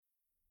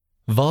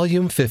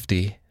Volume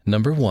 50,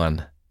 Number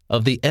 1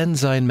 of the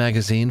Ensign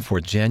magazine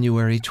for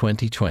January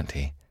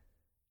 2020.